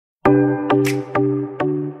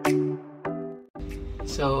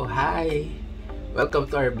So, hi!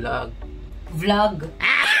 Welcome to our vlog.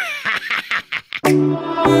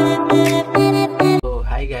 So,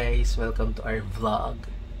 hi guys! Welcome to our vlog.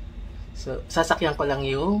 So, sasakyan ko lang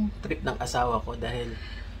yung trip ng asawa ko dahil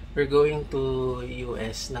we're going to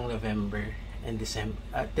US ng November and December,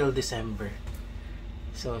 till December.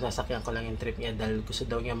 So, sasakyan ko lang yung trip niya dahil gusto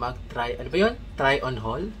daw niya mag-try, ano ba yun? Try on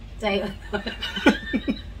haul? Try on haul.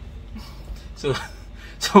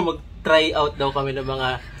 So mag-try out daw kami ng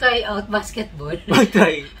mga... Try out basketball.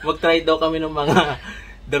 Mag-try daw kami ng mga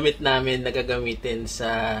damit namin na gagamitin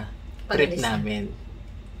sa trip namin.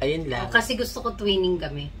 Ayun lang. Kasi gusto ko twinning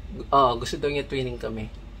kami. Oo, gusto daw niya twinning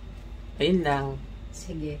kami. Ayun lang.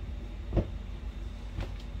 Sige.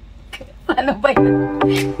 Ano ba yun?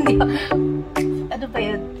 Ano ba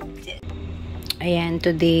yun? Ayan,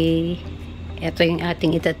 today, ito yung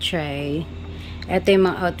ating itatry. Ito yung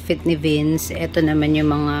mga outfit ni Vince. Ito naman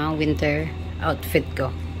yung mga winter outfit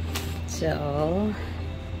ko. So,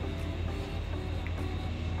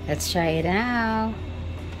 let's try it out.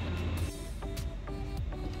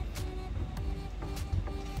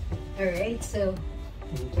 Alright, so,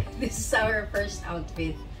 this is our first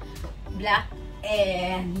outfit. Black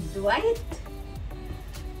and white.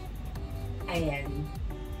 Ayan.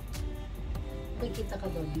 Nakikita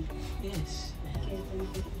ka, Bobby? Yes. Okay,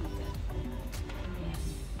 nakikita. Ayan.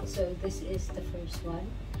 So, this is the first one.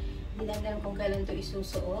 Hindi lang alam kung kailan ito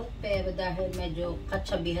isusuot, pero dahil medyo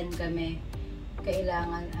katsabihan kami,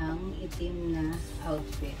 kailangan ang itim na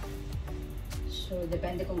outfit. So,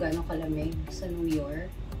 depende kung gaano kalamig sa New York.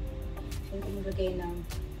 Pwede maglagay ng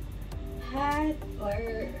hat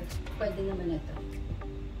or pwede naman ito.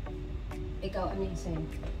 Ikaw, ano yung sa'yo?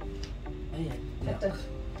 Ayan. Ito.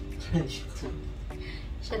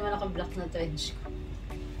 Siya naman naka-black na threads ko.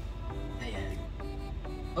 Ayan.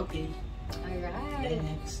 Okay. Alright.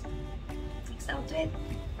 Next. Next outfit.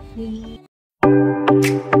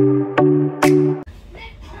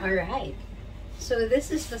 Alright. So, this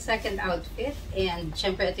is the second outfit. And,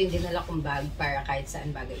 syempre, ito yung dinala kong bag para kahit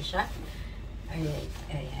saan bagay siya. Alright.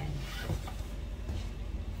 Ayan.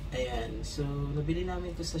 Ayan. So, nabili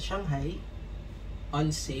namin ito sa Shanghai. On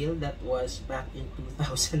sale. That was back in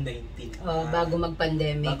 2019. Bago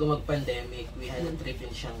mag-pandemic. Bago mag-pandemic. We had a trip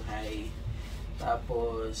in Shanghai.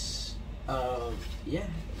 Tapos, yeah.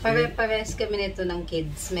 Pare-pares kami nito ng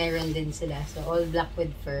kids. Meron din sila. So, all black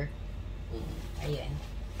with fur. Ayan.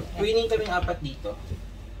 Twinning kaming apat dito.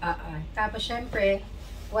 Tapos, syempre,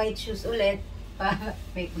 white shoes ulit. Para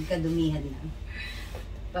may pagkadumihan na.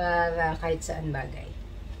 Para kahit saan bagay.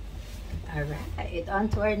 Alright, on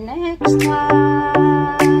to our next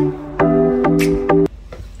one.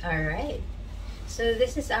 Alright. So,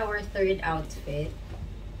 this is our third outfit.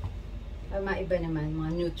 Maiba naman,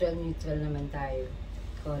 mga neutral naman tayo.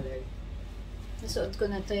 Color. Nasuot ko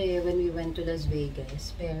na to when we went to Las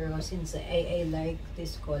Vegas. Pero since I like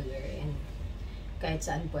this color and kahit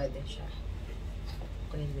saan pwede siya.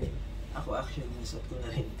 Okay din. Ako actually, nasuot ko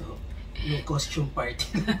na rin to. Yung costume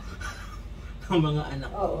party ng mga anak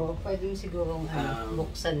ko. Oo, pwede mo sigurong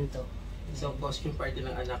buksan to. So, costume party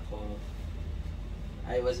ng anak ko,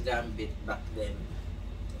 I was Gambit back then.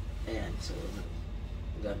 Ayan, so,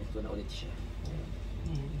 gamit ko na ulit siya.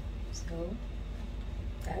 Ayan. So,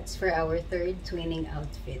 that's for our third twinning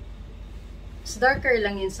outfit. It's darker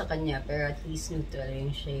lang yun sa kanya, pero at least neutral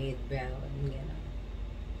yung shade, brown, gano'n.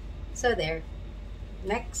 So, there.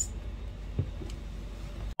 Next.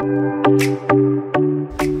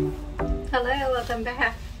 Hello, welcome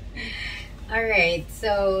back. Alright,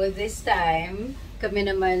 so this time, kami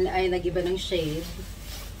naman ay nag-iba ng shade.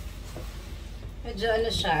 Medyo ano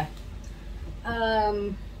siya,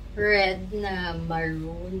 red na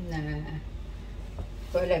maroon na,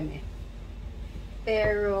 ko alam eh.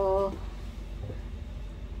 Pero,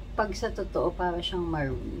 pag sa totoo, para siyang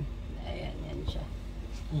maroon. Ayan, yan siya.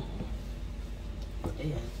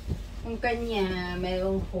 Ayan. Yung kanya,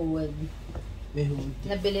 mayroong hood. May hood.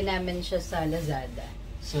 Nabili namin siya sa Lazada.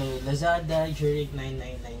 So, Lazada during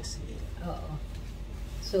 999 sale. Oo.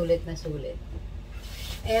 Sulit na sulit.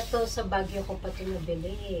 Eto, sa Baguio ko pa ito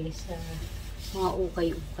nabili eh. Sa mga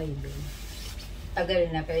ukay-ukay din. Tagal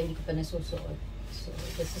na, pero hindi ko pa nasusuot. So,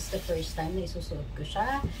 this is the first time na isusuot ko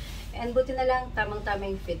siya. And buti na lang, tamang-tama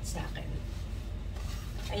yung fit sa akin.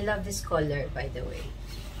 I love this color, by the way.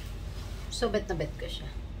 So, bet na bet ko siya.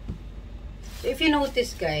 So, if you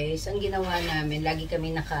notice guys, ang ginawa namin, lagi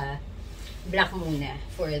kami naka-black muna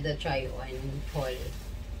for the try-on haul.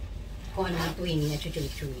 Kung ano ang twinning at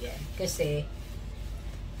chuchu yan. Kasi,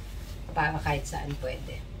 para kahit saan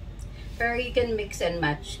pwede. Pero you can mix and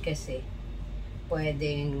match kasi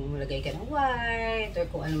pwedeng lagay ka ng white or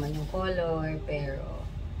kung ano man yung color, pero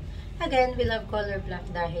Again, we love color black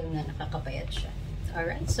dahil nga nakakapayat siya.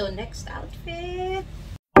 Alright, so next outfit.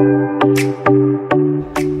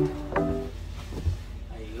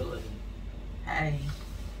 Ayun. Hi.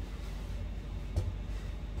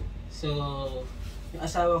 So, yung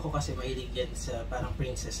asawa ko kasi mahilig yan sa parang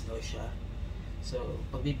princess daw siya. So,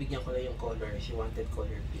 pagbibigyan ko lang yung color. She wanted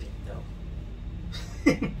color pink daw.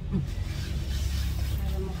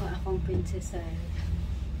 Alam mo kung akong princess ay.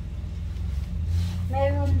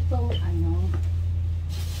 Meron tong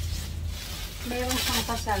meron siyang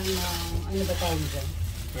kasama, ano ba tawag dyan?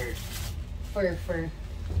 Fur.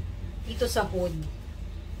 Dito sa hood.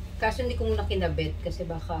 Kaso hindi ko muna kinabit kasi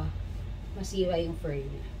baka masira yung fur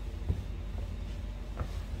niya.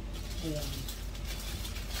 Ayan.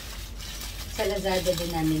 Sa Lazada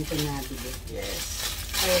din namin ito nabili. Yes.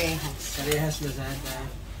 Parehas Lazada.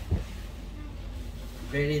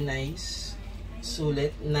 Very nice.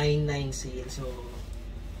 Sulit. 9.9 sale. So,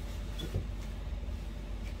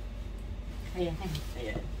 ayan.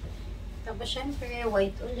 Tapos syempre,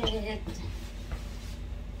 white ulit.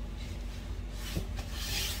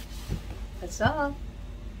 That's all.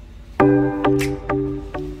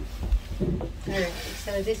 Alright,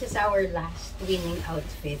 so this is our last winning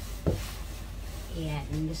outfit.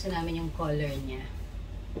 Ayan, gusto namin yung color niya.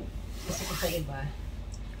 Kasi kakaiba.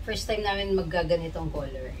 First time namin maggaganitong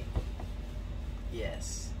color.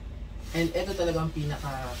 Yes. And ito talaga ang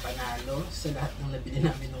pinaka-panalo sa lahat ng nabili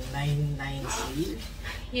namin nung 9.9 sale.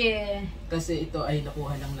 Yeah. Kasi ito ay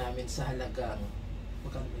nakuha lang namin sa halagang,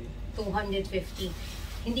 magkano ba yun? 250.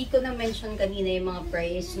 Hindi ko na-mention kanina yung mga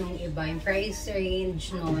price nung iba. Yung price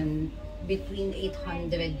range nun between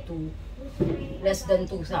 800 to less than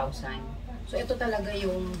 2,000. So ito talaga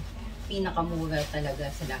yung pinakamura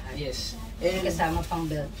talaga sa lahat. Yes. And kasama pang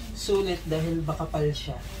belt. Sulit dahil makapal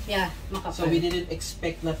siya. Yeah, makapal. So we didn't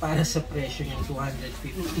expect na para sa presyo yung 250.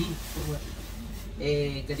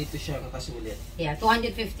 Eh, ganito siya makasulit. Yeah,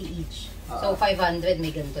 250 each. So 500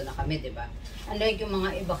 may ganito na kami, di ba? Unlike yung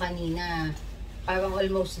mga iba kanina, parang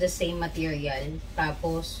almost the same material.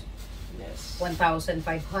 Tapos, yes, 1,500,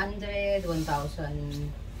 1,000,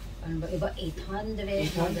 ano ba? Iba 800.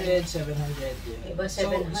 800, 700. Yeah. Iba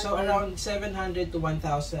 700. So around 700 to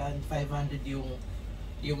 1,500 yung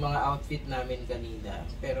mga outfit namin kanina.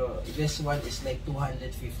 Pero this one is like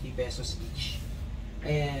 250 pesos each.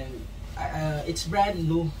 And it's brand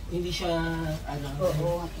new. Hindi siya,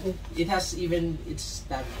 Oo. it has even its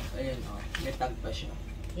tag. Ayan, may tag pa siya.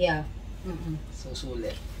 Yeah. So,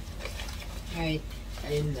 sulit. Right.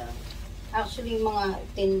 Ayun lang. Actually, mga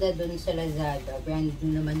tinda dun sa Lazada, brand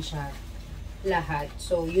new naman siya lahat.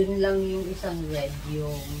 So, yun lang yung isang red,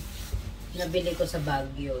 yung nabili ko sa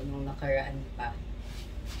Baguio nung nakaraan pa.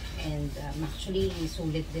 And actually,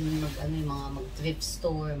 sulit din yung mga mag-thrift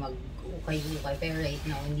store, mag-ukay-ukay. Pero right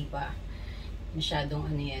now, hindi pa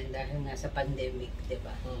masyadong yan dahil nga sa pandemic,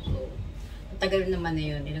 diba? So, matagal naman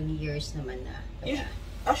na yun. Ilang years naman na. Kaya,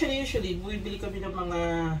 usually, bumibili kami ng mga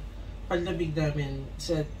panlamig namin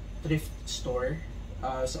sa thrift store,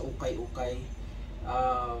 sa ukay-ukay.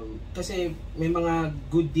 Kasi may mga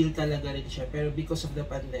good deal talaga rin siya. Pero because of the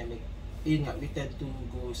pandemic, yun nga, we tend to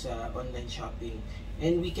go sa online shopping.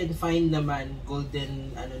 And we can find naman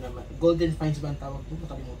golden finds ba ang tawag doon?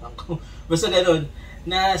 Nakalimutan ko. Basta gano'n,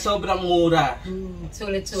 na sobrang mura.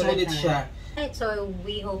 Sulit siya. Right, so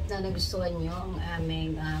we hope na nagustuhan nyo ang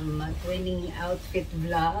aming winning outfit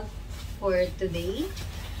vlog for today.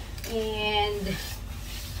 And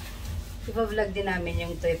ipa-vlog din namin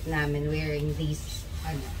yung trip namin wearing these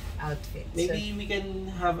outfits. Maybe we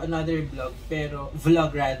can have another vlog, pero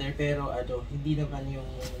hindi naman yung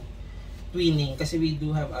twinning kasi we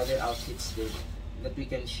do have other outfits din that we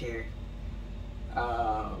can share.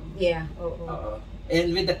 Yeah, oo.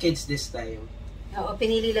 And with the kids this time. Oo,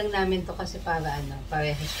 pinili lang namin to kasi para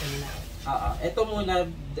parehas kami na. Ito muna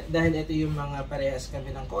dahil ito yung mga parehas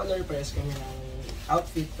kami ng color, parehas kami ng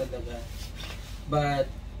outfit talaga. But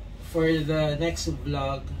for the next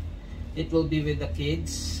vlog, it will be with the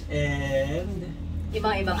kids and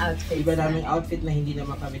ibang outfits. Iba naming outfit na hindi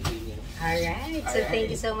naman kami twinning. Alright, so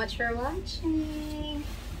thank you so much for watching.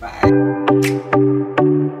 Bye!